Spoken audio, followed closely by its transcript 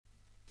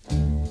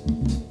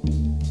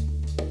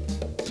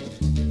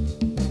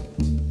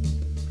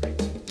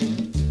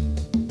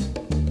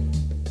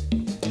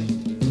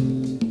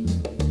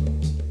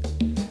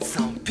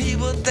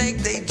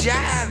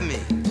jive me,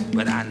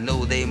 but I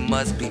know they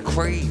must be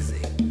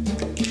crazy.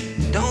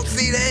 Don't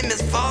see their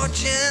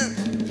misfortune,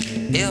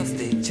 else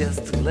they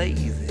just too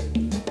lazy.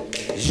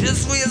 Je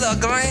suis le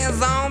grand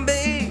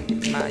zombie,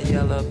 my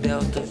yellow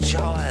belt of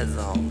choice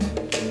on.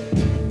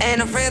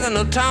 Ain't afraid of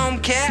no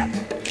tomcat,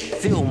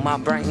 fill my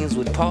brains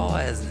with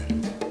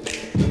poison.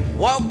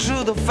 Walk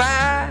through the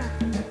fire,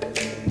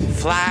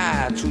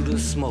 fly through the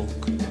smoke.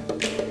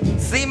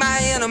 See my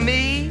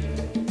enemy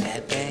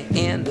at the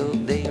end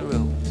of their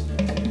road.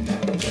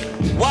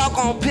 Walk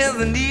on pins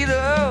and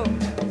needles,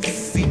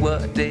 see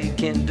what they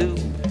can do.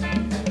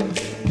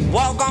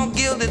 Walk on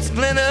gilded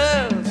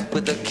splinters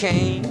with the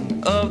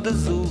king of the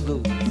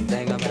Zulu.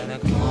 Think about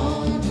it.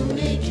 Come,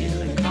 they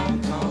kill it,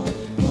 come.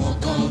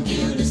 Walk on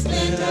gilded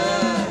splinters.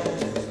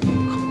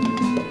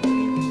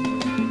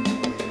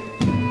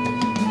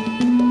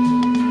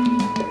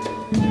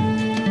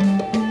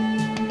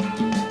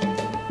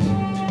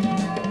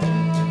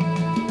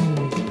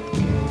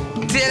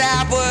 Did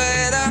I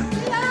put up?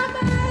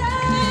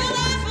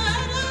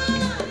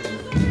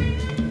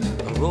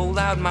 Roll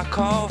out my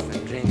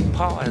coffin, drink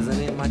poison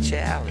in my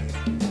chalice.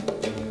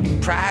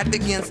 Pride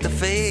begins to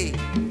fade,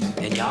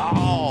 and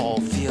y'all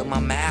feel my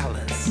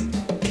malice.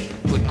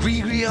 Put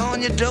gris-gris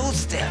on your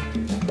doorstep,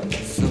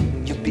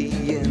 soon you'll be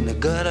in the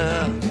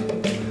gutter.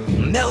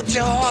 Melt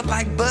your heart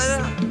like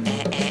butter,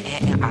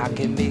 and I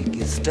can make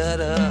you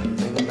stutter.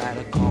 Think about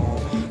a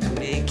comb,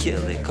 may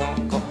kill it,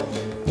 come.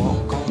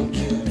 Walk on,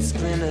 kill the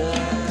splinter.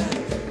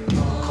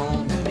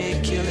 Comb,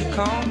 may kill it,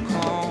 come.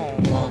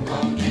 Walk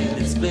on, kill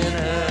the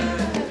splinter.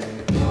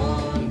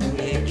 Comb,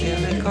 may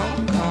kill it,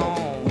 come.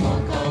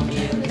 Walk on,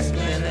 kill the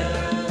splinter.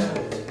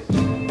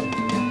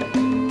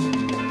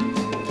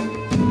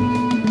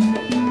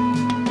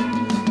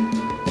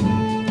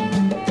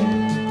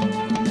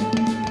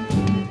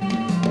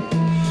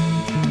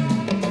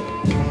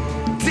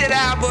 Did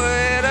I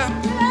put up?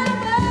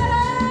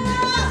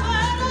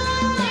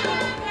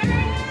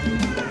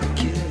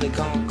 Kill it,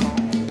 come.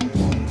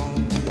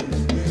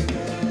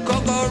 Go,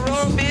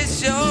 Ruby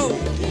show.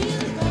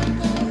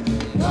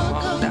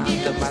 Walk down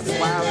to my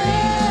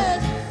soiree.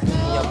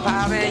 Your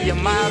party, your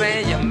mommy,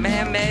 your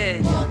mammy,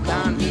 your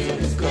auntie, your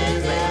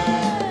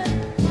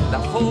cousin. The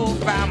whole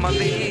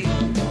family.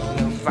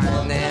 You'll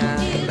find them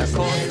in the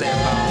course.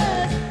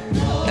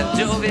 El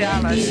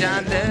jovial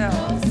Chandel,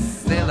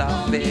 c'est la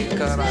fée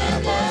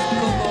caraba.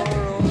 Coco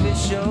Ruby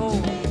show.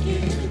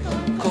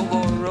 Coco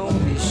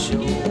Ruby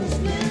show.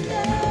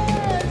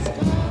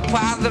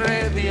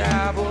 Padre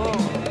Diablo,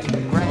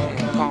 Grand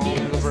Congress.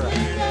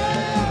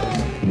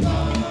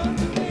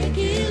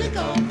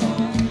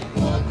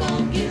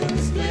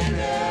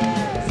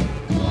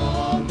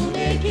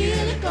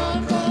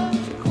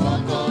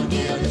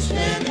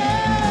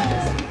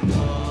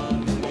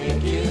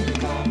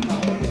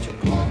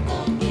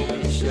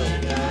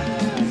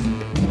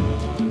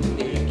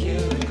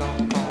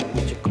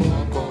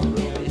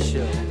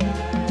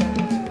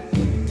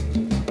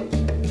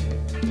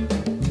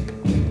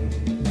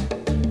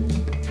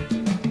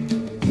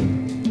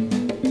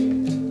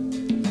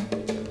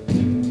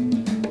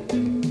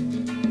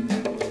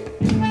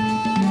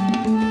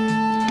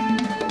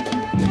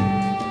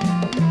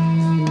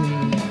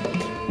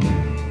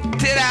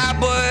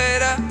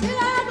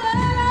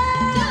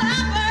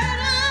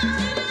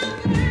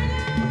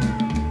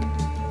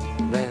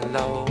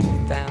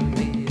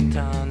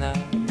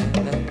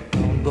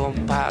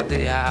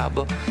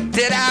 Diablo,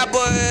 did I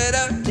put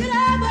up?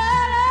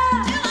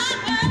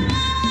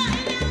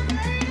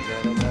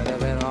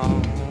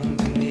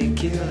 Me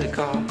kill it,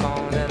 come,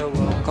 let her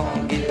walk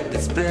on, get the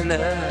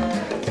splinter.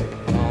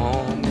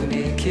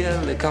 Me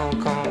kill it, come,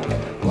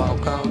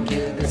 walk on,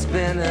 get the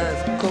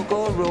spinners.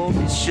 Coco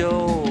Ruby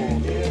show.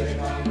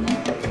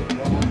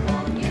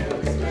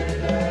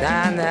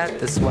 Down at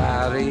the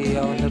soiree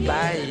on the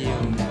bayou.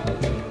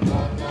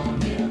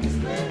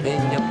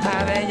 Your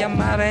padre, your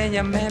madre,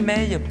 your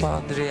meme, your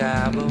padre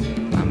diablo.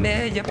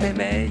 Mame, your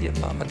peme, your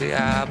padre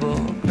diablo.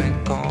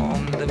 Drink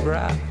on the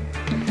bra.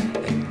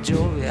 And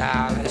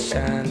jovial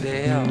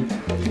chandelle.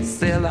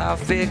 Still I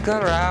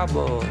figure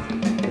rabo.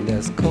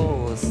 Let's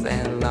coast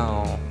and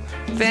long.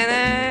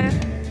 Finish.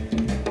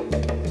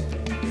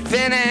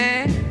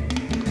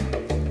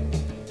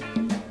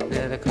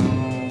 Let it come.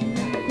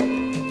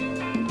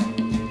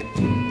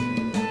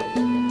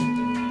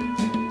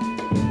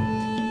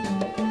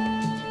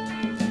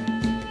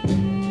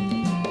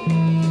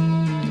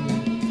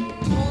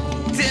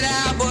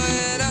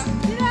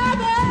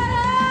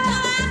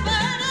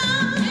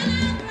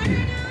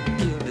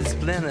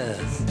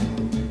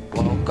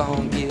 Walk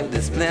on, give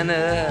the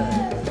splinters.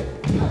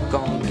 Walk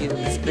on, give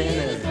the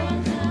spinners.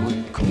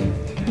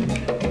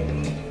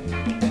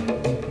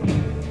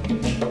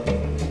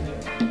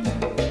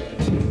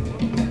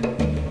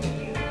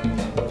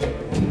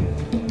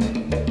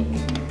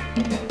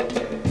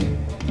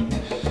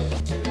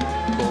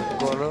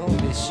 Coco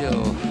Ruby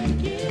show.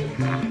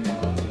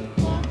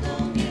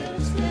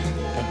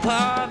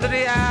 Padre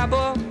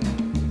Diablo.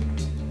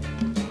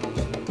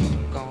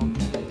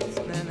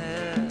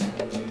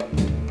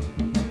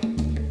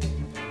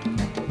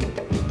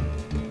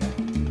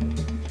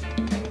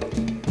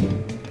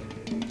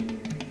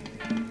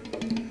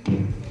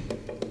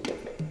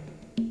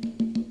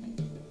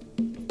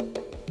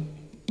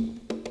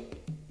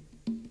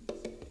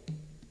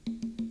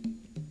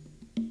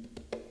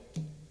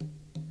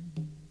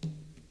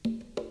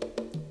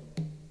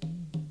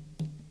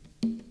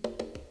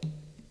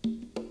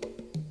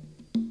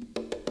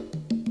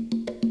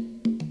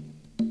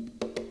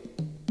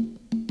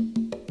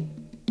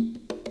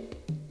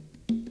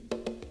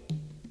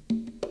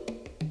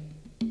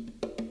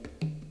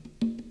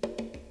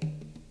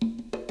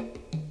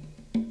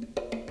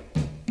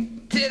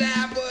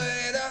 la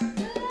puerta.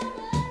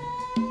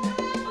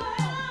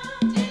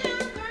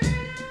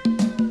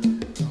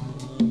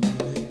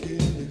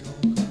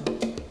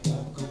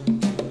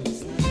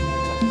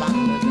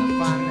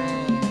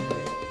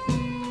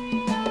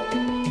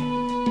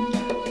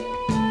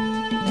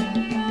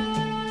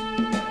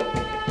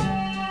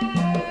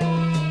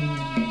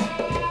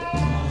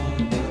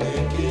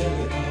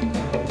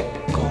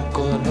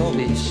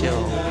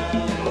 Show.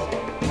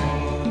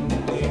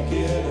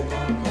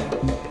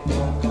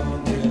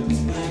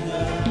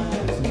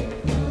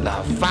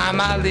 La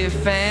famille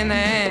fine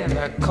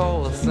la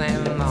cause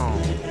and long.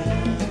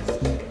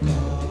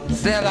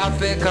 C'est la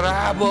fait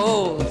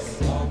crabos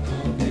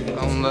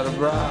on the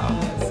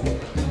brow.